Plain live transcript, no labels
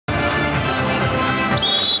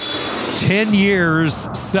10 years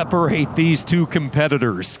separate these two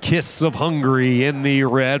competitors. Kiss of Hungary in the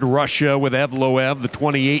red, Russia with EVLOEV, the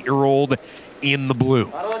 28-year-old, in the blue.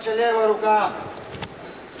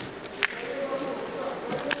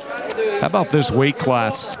 How about this weight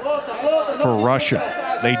class for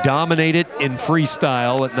Russia? They dominate it in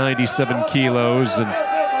freestyle at 97 kilos, and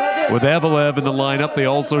with EVLOEV in the lineup, they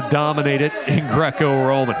also dominate it in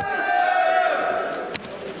Greco-Roman.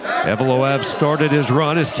 EVLOEV started his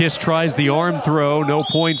run as Kiss tries the arm throw, no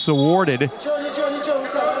points awarded.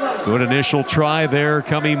 Good initial try there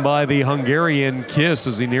coming by the Hungarian Kiss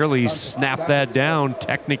as he nearly snapped that down.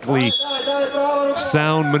 Technically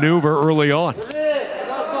sound maneuver early on.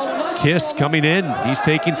 Kiss coming in, he's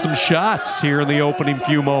taking some shots here in the opening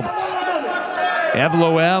few moments.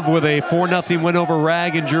 EVLOEV with a 4-0 win over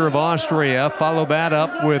Raginger of Austria. Follow that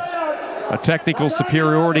up with a technical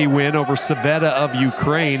superiority win over Saveta of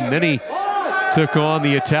Ukraine. Then he took on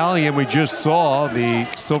the Italian we just saw, the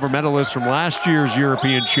silver medalist from last year's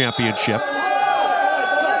European Championship.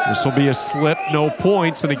 This will be a slip, no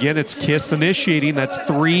points, and again, it's Kiss initiating. That's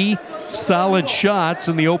 3 solid shots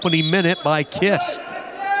in the opening minute by Kiss.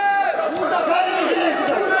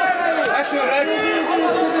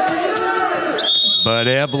 But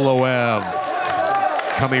EVLOEV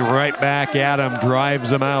coming right back at him,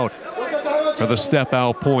 drives him out for the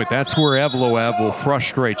step-out point. That's where EVLOEV will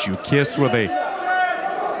frustrate you. Kiss with a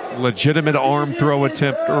legitimate arm throw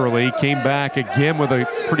attempt early, came back again with a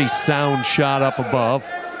pretty sound shot up above.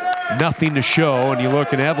 Nothing to show, and you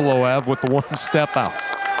look at EVLOEV with the 1 step out.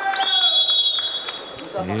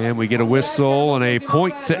 And we get a whistle and a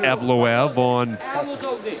point to EVLOEV on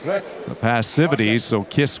the passivity, so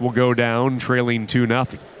Kiss will go down trailing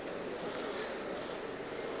 2-0.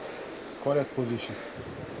 Correct position.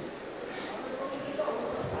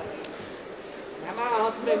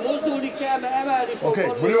 Okay,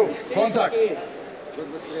 blue, contact.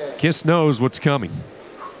 Kiss knows what's coming.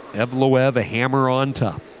 EVLOEV, a hammer on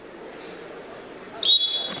top.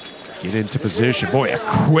 Get into position. Boy, a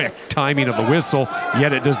quick timing of the whistle,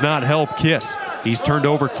 yet it does not help Kiss. He's turned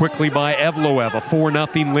over quickly by EVLOEV, a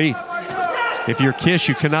 4-0 lead. If you're Kiss,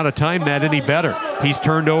 you cannot have timed that any better. He's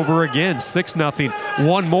turned over again, 6-0.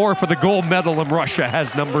 One more for the gold medal, and Russia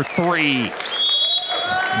has number 3.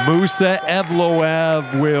 Musa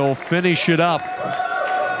EVLOEV will finish it up.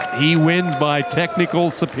 He wins by technical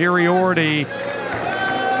superiority.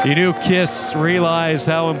 He knew Kiss realized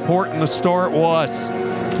how important the start was.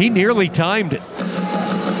 He nearly timed it.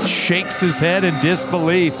 Shakes his head in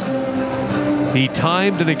disbelief. He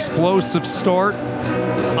timed an explosive start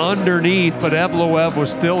underneath, but EVLOEV was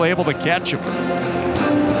still able to catch him.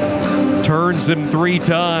 Turns him 3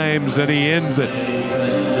 times and he ends it.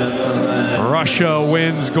 Russia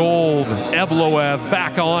wins gold. EVLOEV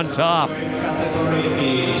back on top.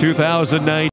 2019.